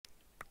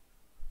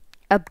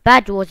a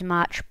Bedwars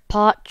match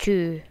part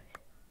 2.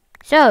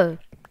 So,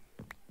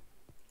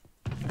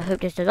 I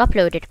hope this is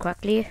uploaded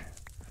correctly.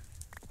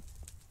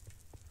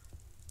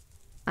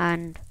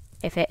 And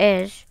if it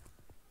is,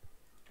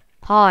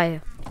 hi,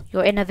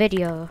 you're in a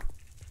video.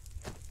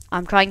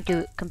 I'm trying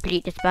to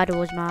complete this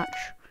Bedwars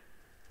match.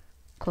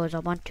 Cause I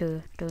want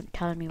to. Don't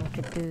tell me what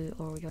to do,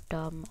 or you're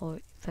dumb, or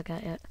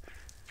forget it.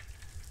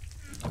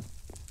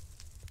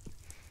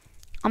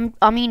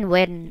 I mean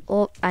win,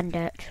 or end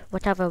it.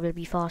 Whatever will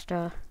be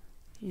faster.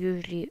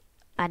 Usually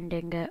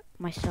ending it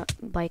myself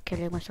by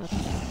killing myself.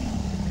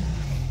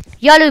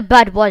 Yellow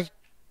bed was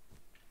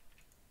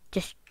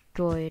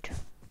destroyed.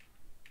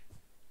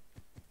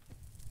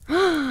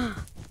 Bling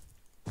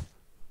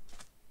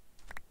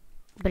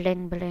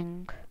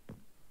bling.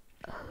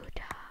 Oh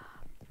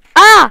damn.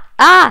 Ah!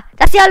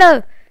 That's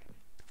yellow!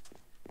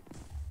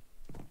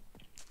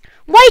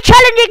 Why are you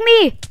challenging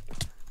me?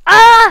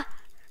 Ah!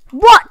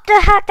 What the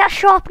heck? That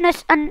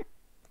sharpness, and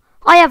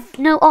I have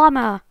no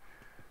armor.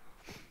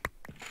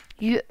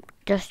 You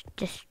just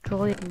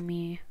destroyed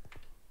me.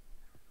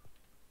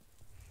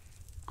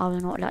 I will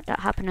not let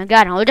that happen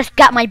again. I'll just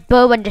get my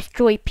bow and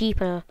destroy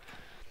people.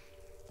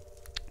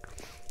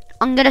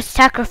 I'm gonna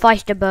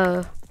sacrifice the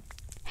bow.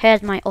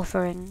 Here's my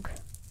offering.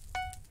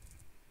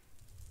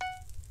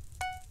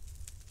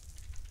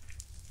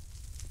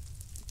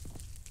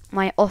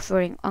 My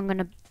offering. I'm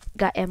gonna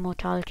get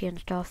immortality and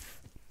stuff.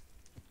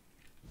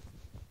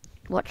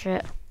 Watch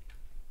it.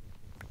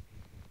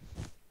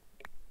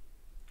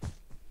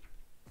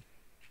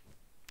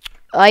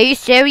 Are you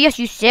serious?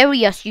 You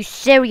serious? You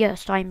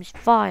serious? Times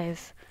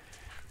 5.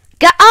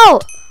 Get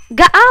out!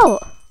 Get out!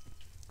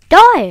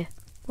 Die!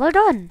 Well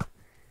done.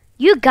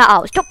 You get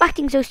out. Stop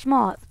acting so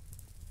smart.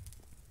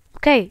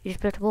 Okay, you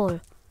just built a wall.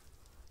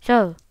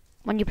 So,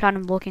 when you plan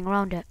on walking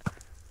around it?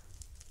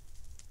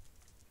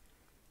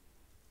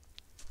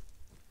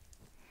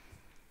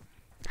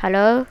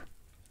 Hello?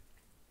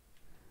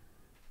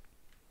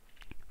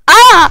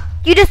 Ah!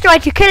 You just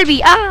tried to kill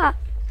me. Ah!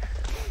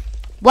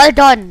 Well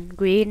done,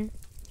 Green.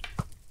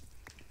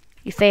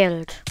 You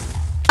failed.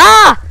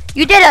 Ah!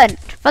 You didn't!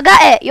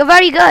 Forget it! You're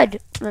very good!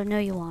 Well, no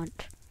you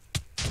aren't.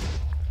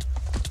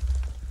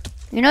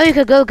 You know you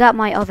could go get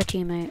my other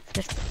teammate.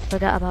 Just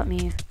forget about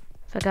me.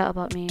 Forget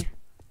about me.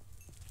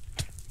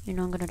 You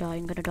know I'm gonna die.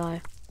 I'm gonna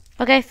die.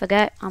 Okay,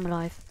 forget. I'm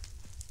alive.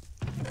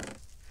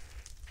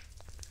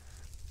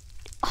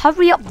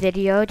 Hurry up,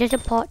 video. There's a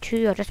part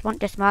 2. I just want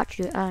this match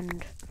to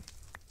end.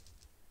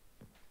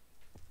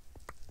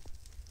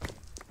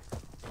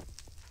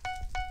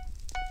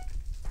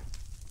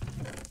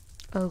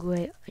 Oh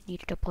wait, I need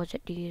to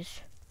deposit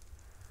these.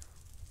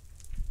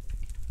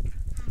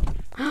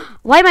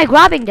 Why am I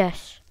grabbing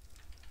this?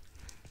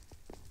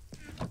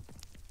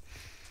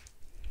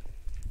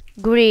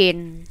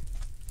 Green.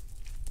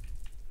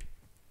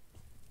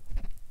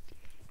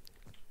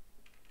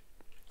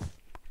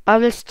 I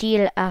will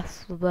steal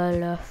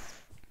F-well.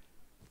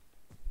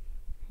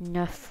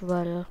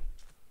 Nefwell.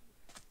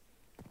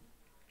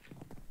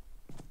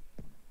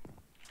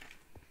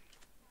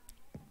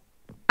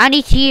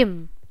 Any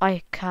team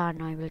I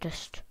can, I will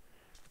just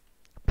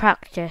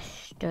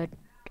practice the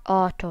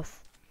art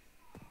of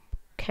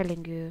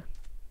killing you.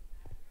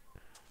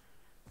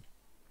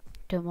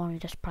 Don't worry,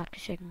 just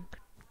practicing,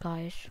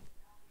 guys.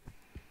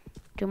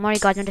 Don't worry,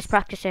 guys, I'm just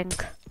practicing.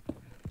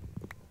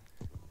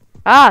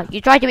 Ah,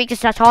 you tried to make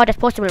this as hard as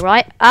possible,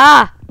 right?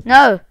 Ah,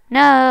 no,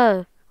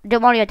 no.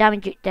 Don't worry, I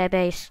damaged their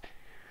base.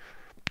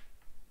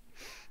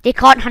 They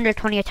can't handle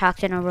 20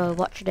 attacks in a row.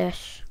 Watch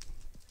this.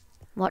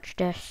 Watch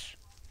this.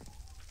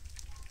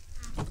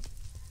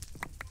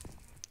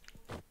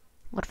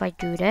 What if I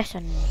do this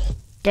and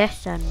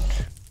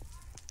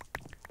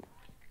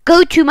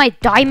go to my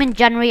diamond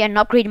generator and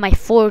upgrade my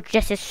forge?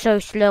 This is so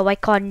slow, I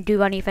can't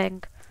do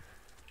anything.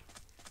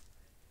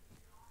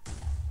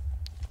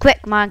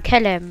 Quick man,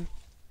 kill him.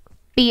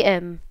 Beat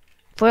him.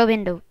 Throw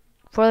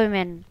him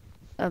in.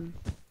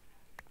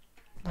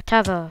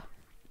 Whatever.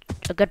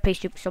 It's a good place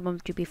for someone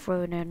to be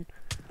thrown in.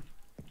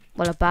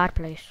 Well, a bad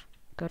place.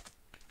 Good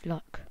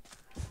luck.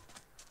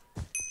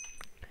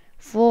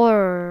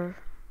 4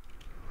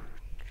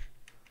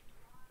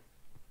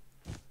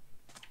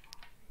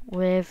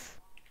 with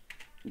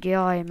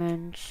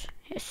diamonds.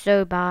 It's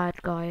so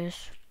bad,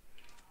 guys.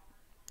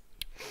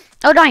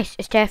 Oh, nice.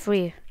 It's tier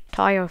 3.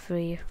 Tire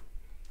 3.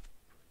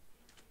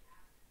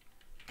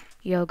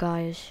 Yo,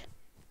 guys.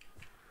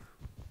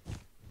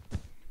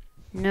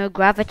 No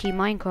gravity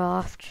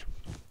Minecraft.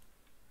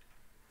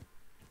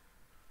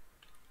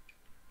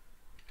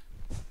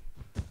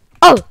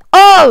 Oh!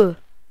 Oh!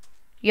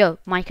 Yo,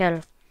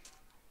 Michael.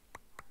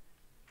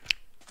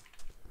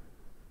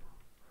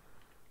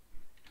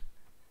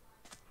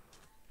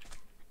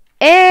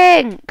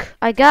 Ink!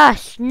 I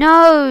guess.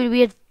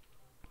 No,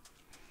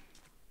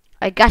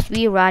 I guess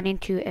we ran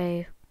into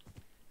a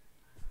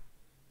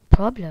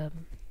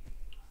problem.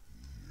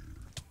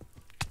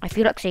 I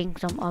feel like saying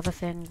some other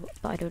thing,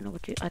 but I don't know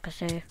what I can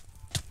say.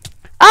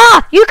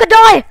 Ah! You could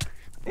die!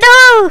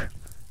 No!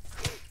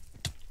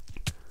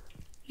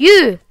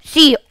 You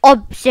see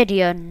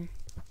obsidian.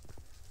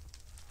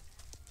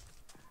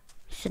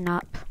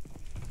 Snap.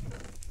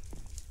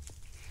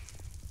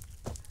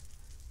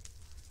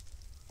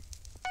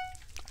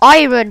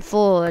 Iron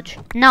forge.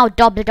 Now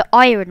double the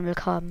iron will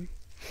come.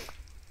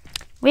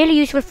 Really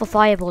useful for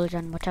fireballs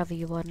and whatever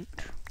you want.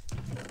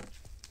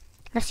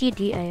 Let's see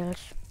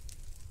details.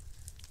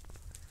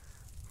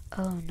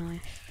 Oh,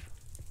 nice.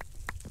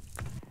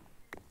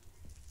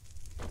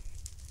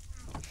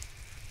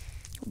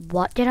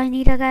 What did I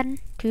need again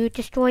to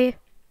destroy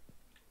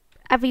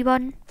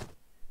everyone?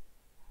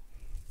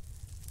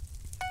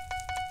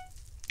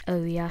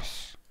 Oh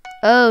yes.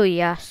 Oh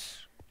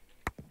yes.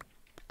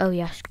 Oh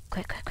yes.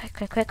 Quick, quick, quick,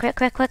 quick, quick, quick,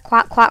 quick, quick,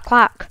 quack, quack,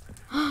 quack.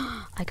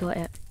 I got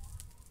it.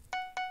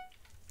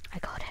 I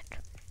got it.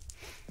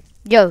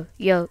 Yo,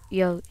 yo,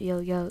 yo,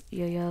 yo, yo,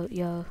 yo, yo,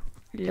 yo.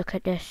 Look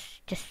at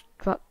this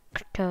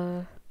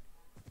destructor.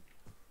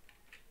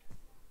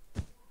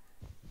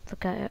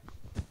 Forget it.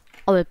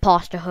 Oh, I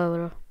passed the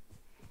hole.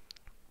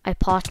 I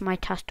passed my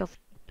test of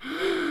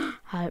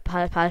help,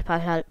 help, help,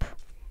 help, help.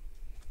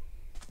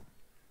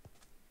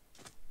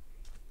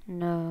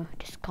 No,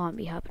 this can't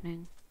be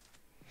happening.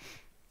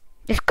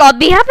 This can't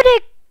be happening!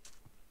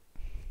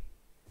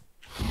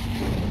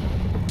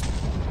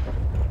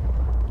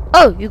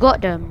 Oh, you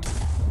got them.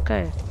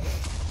 Okay.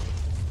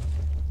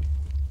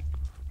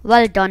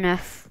 Well done,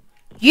 F.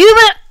 You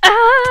will.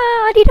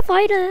 I need a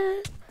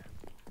fighter.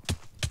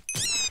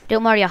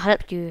 Don't worry, I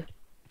helped you.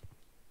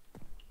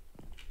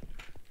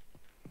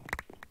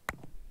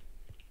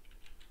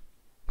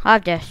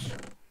 Have this.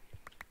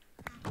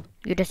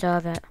 You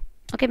deserve it.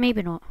 Okay,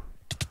 maybe not.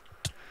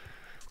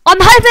 I'm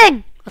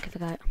helping! Okay,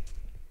 forget it.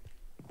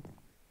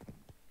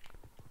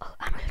 Oh,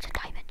 emeralds and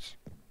diamonds.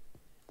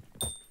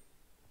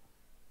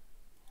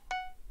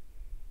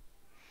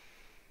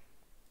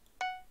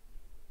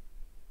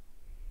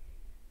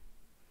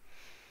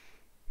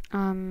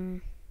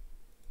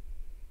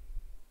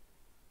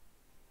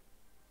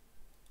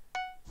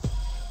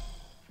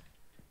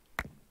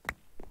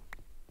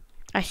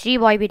 I see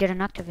why we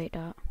didn't activate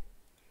that.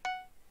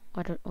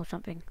 Or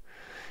something.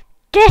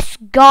 This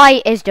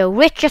guy is the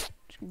richest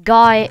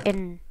guy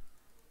in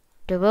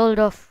the world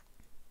of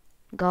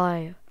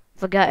guy.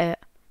 Forget it.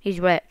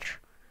 He's rich.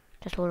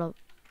 Just hold up.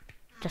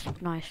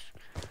 Just nice.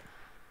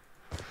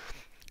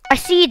 I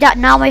see that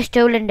now I've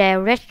stolen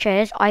their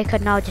riches. I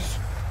could now just.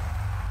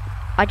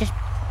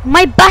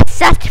 My butt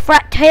says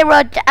threat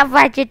hero.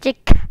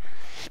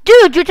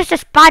 Dude, you're just a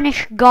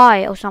Spanish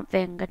guy or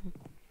something. And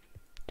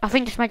I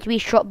think this meant to be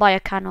shot by a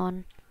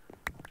cannon.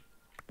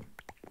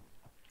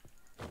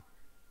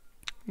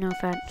 No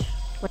offense.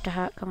 What the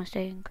heck am I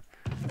saying?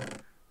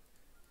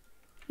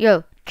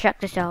 Yo,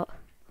 check this out.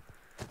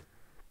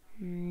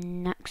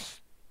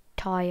 Next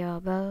tire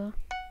bow.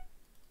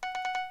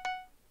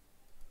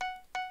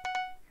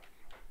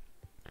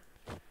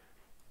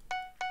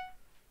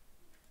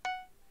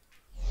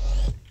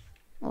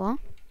 What?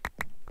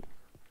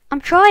 I'm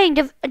trying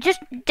to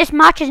this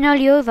match is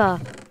nearly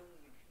over.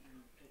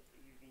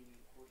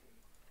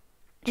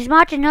 This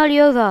match is nearly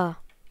over.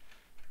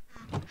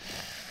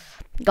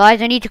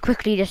 Guys, I need to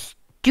quickly just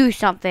do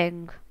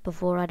something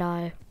before I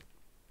die.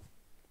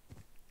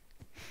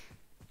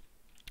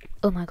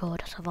 Oh my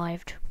god, I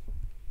survived.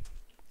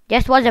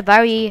 This was a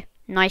very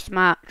nice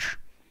match.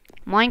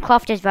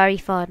 Minecraft is very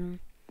fun.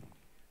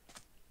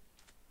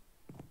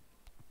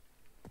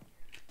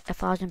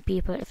 1,000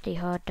 people, if they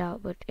heard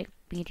that, would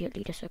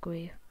immediately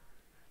disagree.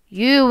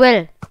 You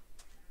will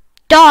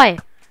die!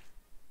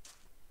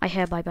 I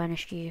hereby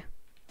banish you.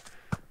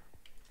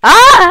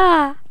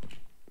 Ah!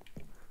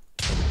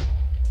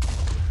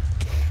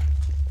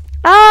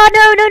 Ah,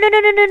 no, no, no, no,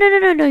 no, no, no, no,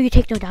 no, no, you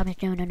take no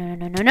damage. No, no, no,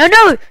 no, no, no,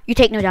 no, you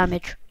take no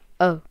damage.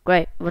 Oh,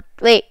 great.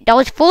 Wait, that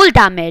was full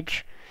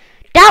damage.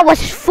 That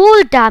was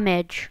full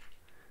damage.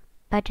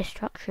 Bad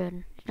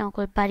destruction. It's now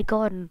called bad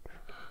garden.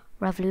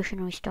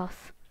 Revolutionary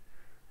stuff.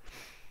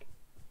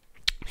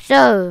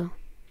 So,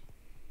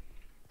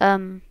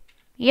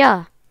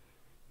 yeah,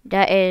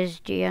 that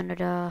is the end of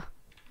the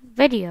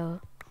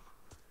video.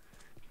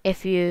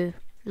 If you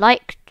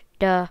liked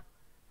the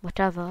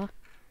whatever,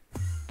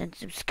 then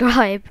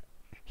subscribe.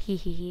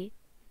 Hehehe.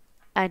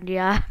 And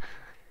yeah,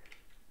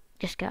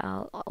 just get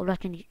out. All I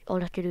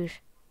have to do is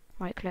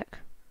right click.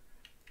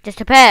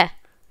 Disappear!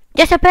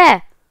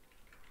 Disappear!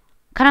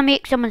 Can I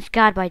make someone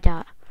scared by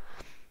that?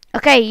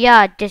 Okay,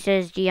 yeah, this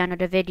is the end of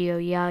the video.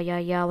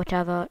 Yeah,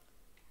 whatever.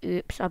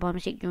 Oops, I by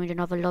mistake joined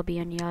another lobby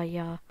and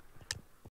yeah.